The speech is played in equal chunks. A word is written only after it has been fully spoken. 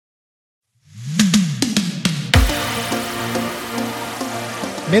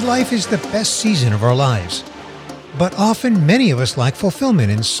Midlife is the best season of our lives, but often many of us lack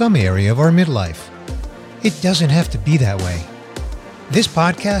fulfillment in some area of our midlife. It doesn't have to be that way. This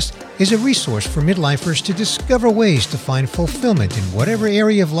podcast is a resource for midlifers to discover ways to find fulfillment in whatever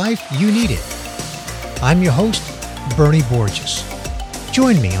area of life you need it. I'm your host, Bernie Borges.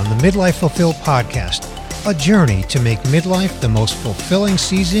 Join me on the Midlife Fulfilled podcast, a journey to make midlife the most fulfilling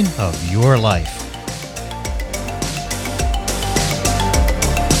season of your life.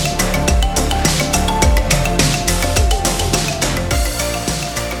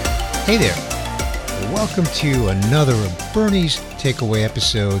 Hey there. Welcome to another of Bernie's takeaway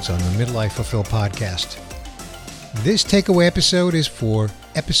episodes on the Midlife Fulfilled podcast. This takeaway episode is for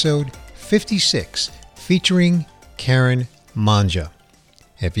episode 56, featuring Karen Manja.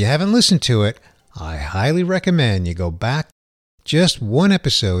 If you haven't listened to it, I highly recommend you go back just one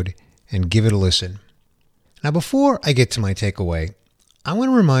episode and give it a listen. Now, before I get to my takeaway, I want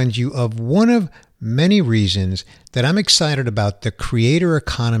to remind you of one of many reasons that I'm excited about the Creator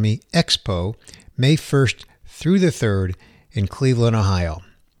Economy Expo, May 1st through the 3rd in Cleveland, Ohio.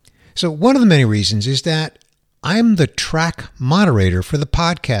 So one of the many reasons is that I'm the track moderator for the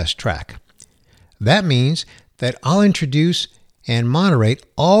podcast track. That means that I'll introduce and moderate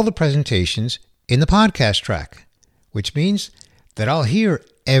all the presentations in the podcast track, which means that I'll hear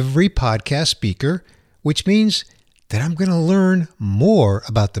every podcast speaker, which means that I'm going to learn more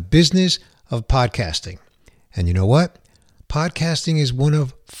about the business of podcasting. And you know what? Podcasting is one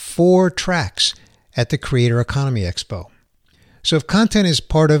of 4 tracks at the Creator Economy Expo. So if content is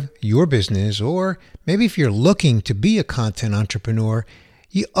part of your business, or maybe if you're looking to be a content entrepreneur,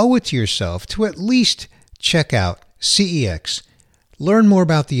 you owe it to yourself to at least check out CEX, learn more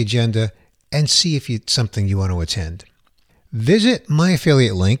about the agenda, and see if it's something you want to attend. Visit my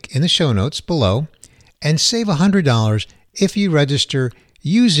affiliate link in the show notes below and save $100 if you register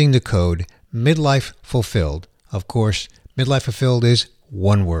using the code Midlife Fulfilled. Of course, Midlife Fulfilled is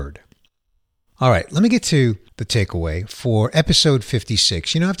one word. All right, let me get to the takeaway for episode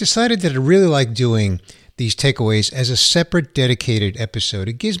 56. I've decided that I really like doing these takeaways as a separate dedicated episode.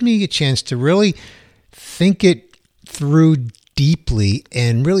 It gives me a chance to really think it through deeply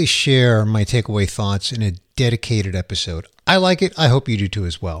and really share my takeaway thoughts in a dedicated episode. I like it. I hope you do too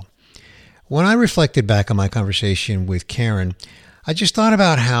as well. When I reflected back on my conversation with Karen, I just thought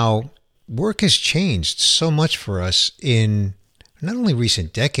about how work has changed so much for us in not only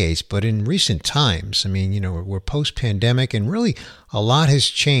recent decades, but in recent times. We're post-pandemic, and really a lot has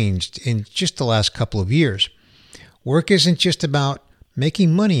changed in just the last couple of years. Work isn't just about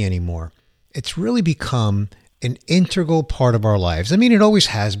making money anymore. It's really become an integral part of our lives. It always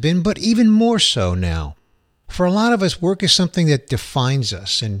has been, but even more so now. For a lot of us, work is something that defines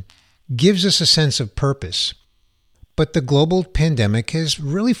us and gives us a sense of purpose. But the global pandemic has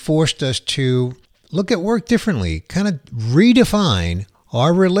really forced us to look at work differently, kind of redefine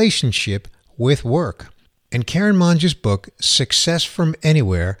our relationship with work. And Karen Manja's book, Success from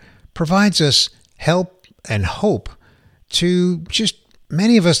Anywhere, provides us help and hope to just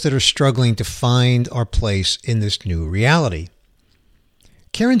many of us that are struggling to find our place in this new reality.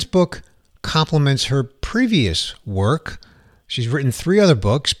 Karen's book complements her previous work. She's written 3 other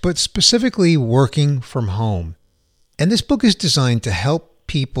books, but specifically Working from Home. And this book is designed to help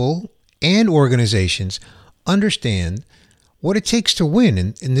people and organizations understand what it takes to win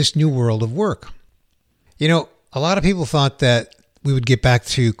in this new world of work. A lot of people thought that we would get back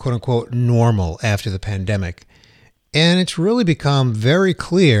to quote unquote normal after the pandemic. And it's really become very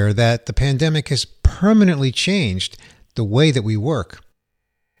clear that the pandemic has permanently changed the way that we work.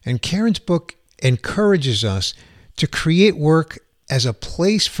 And Karen's book encourages us to create work as a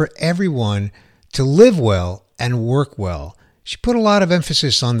place for everyone to live well and work well. She put a lot of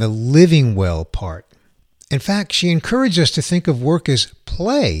emphasis on the living well part. In fact, she encouraged us to think of work as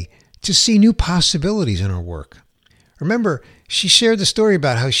play, to see new possibilities in our work. Remember, she shared the story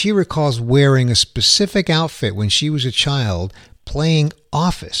about how she recalls wearing a specific outfit when she was a child, playing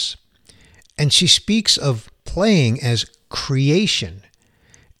Office. And she speaks of playing as creation.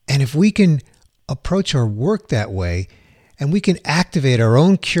 And if we can approach our work that way, and we can activate our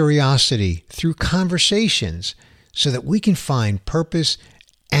own curiosity through conversations so that we can find purpose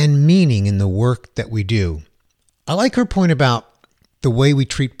and meaning in the work that we do. I like her point about the way we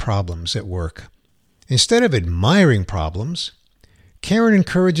treat problems at work. Instead of admiring problems, Karen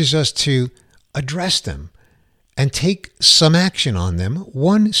encourages us to address them and take some action on them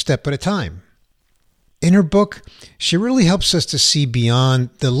one step at a time. In her book, she really helps us to see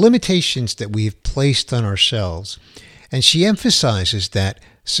beyond the limitations that we've placed on ourselves, and she emphasizes that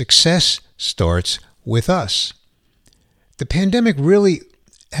success starts with us. The pandemic really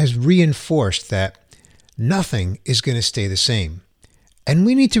has reinforced that nothing is going to stay the same. And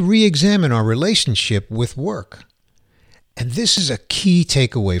we need to re-examine our relationship with work. And this is a key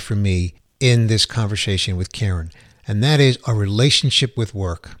takeaway for me in this conversation with Karen, and that is our relationship with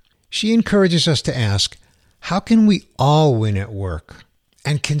work. She encourages us to ask, how can we all win at work?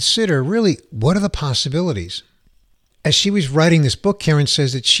 And consider really, what are the possibilities? As she was writing this book, Karen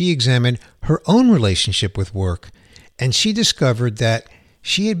says that she examined her own relationship with work, and she discovered that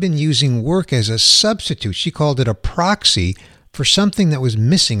she had been using work as a substitute. She called it a proxy for something that was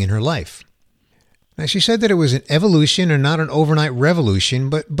missing in her life. Now, she said that it was an evolution and not an overnight revolution,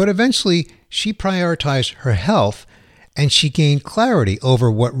 but eventually she prioritized her health and she gained clarity over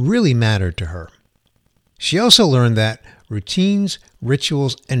what really mattered to her. She also learned that routines,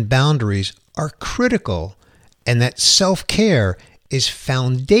 rituals, and boundaries are critical and that self-care is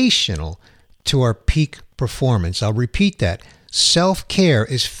foundational to our peak performance. I'll repeat that. Self-care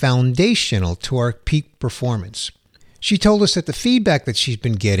is foundational to our peak performance. She told us that the feedback that she's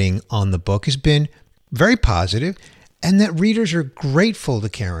been getting on the book has been very positive and that readers are grateful to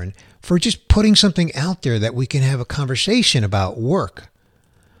Karen for just putting something out there that we can have a conversation about work.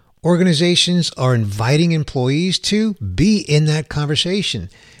 Organizations are inviting employees to be in that conversation,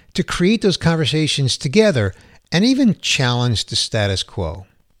 to create those conversations together and even challenge the status quo.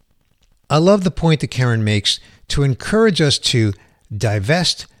 I love the point that Karen makes to encourage us to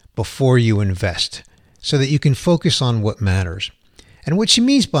divest before you invest so that you can focus on what matters. And what she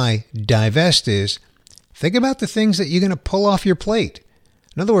means by divest is think about the things that you're going to pull off your plate.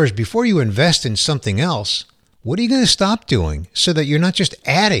 In other words, before you invest in something else, what are you going to stop doing so that you're not just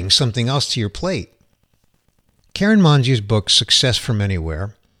adding something else to your plate? Karen Monge's book, Success from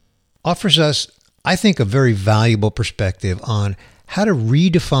Anywhere, offers us, I think, a very valuable perspective on how to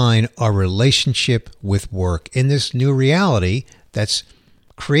redefine our relationship with work in this new reality that's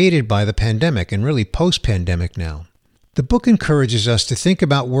created by the pandemic and really post-pandemic now. The book encourages us to think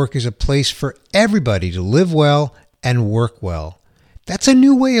about work as a place for everybody to live well and work well. That's a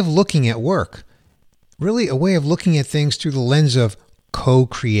new way of looking at work, really a way of looking at things through the lens of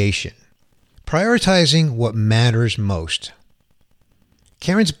co-creation, prioritizing what matters most.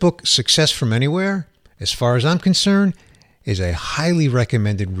 Karen's book, Success from Anywhere, as far as I'm concerned, is a highly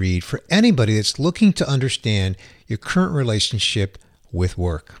recommended read for anybody that's looking to understand your current relationship with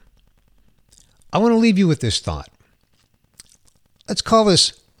work. I want to leave you with this thought. Let's call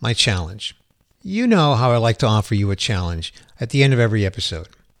this my challenge. You know how I like to offer you a challenge at the end of every episode.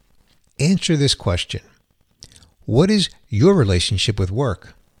 Answer this question. What is your relationship with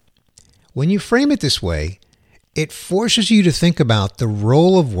work? When you frame it this way, it forces you to think about the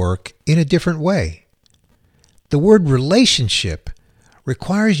role of work in a different way. The word relationship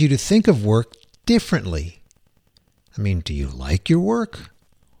requires you to think of work differently. I mean, do you like your work?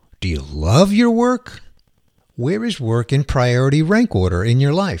 Do you love your work? Where is work in priority rank order in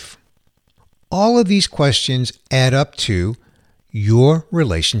your life? All of these questions add up to your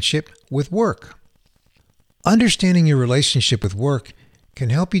relationship with work. Understanding your relationship with work can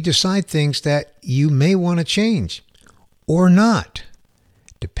help you decide things that you may want to change or not,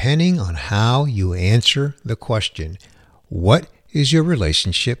 depending on how you answer the question, what is your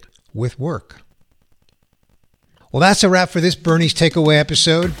relationship with work? Well, that's a wrap for this Bernie's Takeaway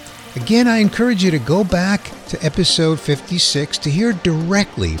episode. Again, I encourage you to go back to episode 56 to hear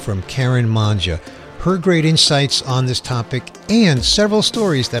directly from Karen Monge, her great insights on this topic, and several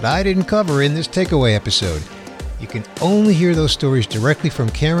stories that I didn't cover in this takeaway episode. You can only hear those stories directly from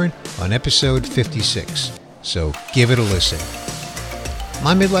Karen on episode 56, so give it a listen.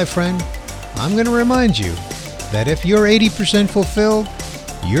 My midlife friend, I'm going to remind you that if you're 80% fulfilled,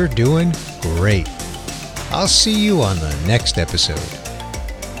 you're doing great. I'll see you on the next episode.